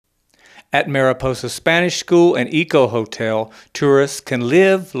At Mariposa Spanish School and Eco Hotel, tourists can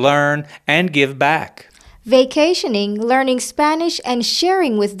live, learn, and give back. Vacationing, learning Spanish, and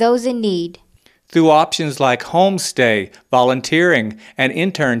sharing with those in need. Through options like homestay, volunteering, and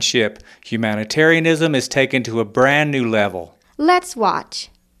internship, humanitarianism is taken to a brand new level. Let's watch.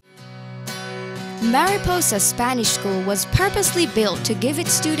 Mariposa Spanish School was purposely built to give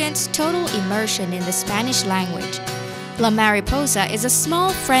its students total immersion in the Spanish language. La Mariposa is a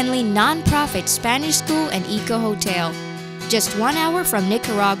small, friendly, non-profit Spanish school and eco-hotel, just 1 hour from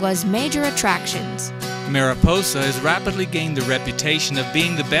Nicaragua's major attractions. Mariposa has rapidly gained the reputation of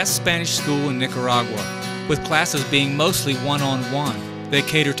being the best Spanish school in Nicaragua, with classes being mostly one-on-one. They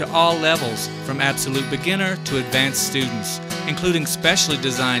cater to all levels, from absolute beginner to advanced students, including specially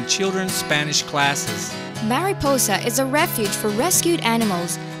designed children's Spanish classes. Mariposa is a refuge for rescued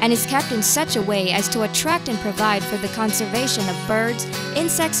animals and is kept in such a way as to attract and provide for the conservation of birds,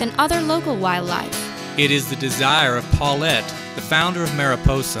 insects, and other local wildlife. It is the desire of Paulette, the founder of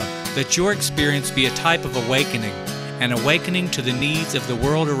Mariposa, that your experience be a type of awakening, an awakening to the needs of the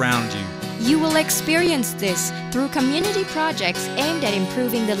world around you. You will experience this through community projects aimed at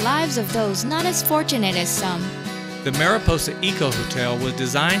improving the lives of those not as fortunate as some. The Mariposa Eco Hotel was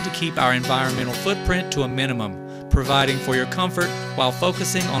designed to keep our environmental footprint to a minimum, providing for your comfort while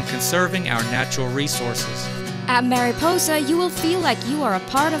focusing on conserving our natural resources. At Mariposa, you will feel like you are a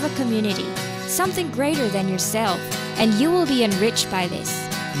part of a community, something greater than yourself, and you will be enriched by this.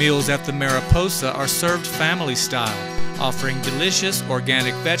 Meals at the Mariposa are served family style, offering delicious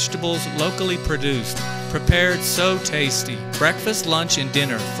organic vegetables locally produced, prepared so tasty. Breakfast, lunch, and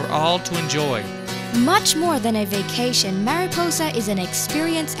dinner for all to enjoy. Much more than a vacation, Mariposa is an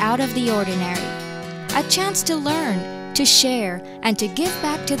experience out of the ordinary. A chance to learn, to share, and to give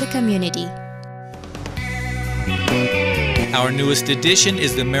back to the community. Our newest addition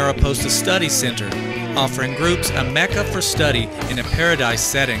is the Mariposa Study Center, offering groups a mecca for study in a paradise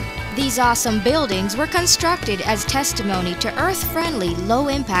setting. These awesome buildings were constructed as testimony to earth-friendly,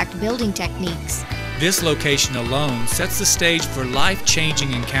 low-impact building techniques. This location alone sets the stage for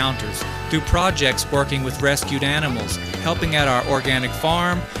life-changing encounters through projects working with rescued animals, helping at our organic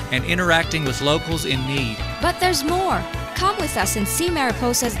farm, and interacting with locals in need. But there's more. Come with us and see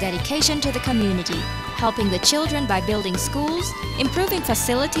Mariposa's dedication to the community, helping the children by building schools, improving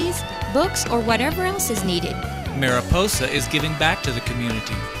facilities, books, or whatever else is needed. Mariposa is giving back to the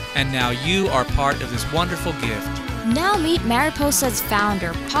community, and now you are part of this wonderful gift. Now meet Mariposa's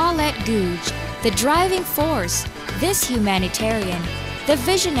founder, Paulette Gouge, the driving force, this humanitarian, the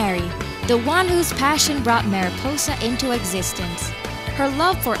visionary, the one whose passion brought Mariposa into existence. Her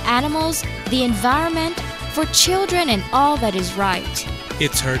love for animals, the environment, for children, and all that is right.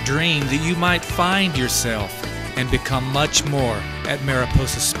 It's her dream that you might find yourself and become much more at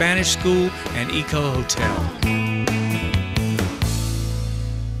Mariposa Spanish School and Eco Hotel.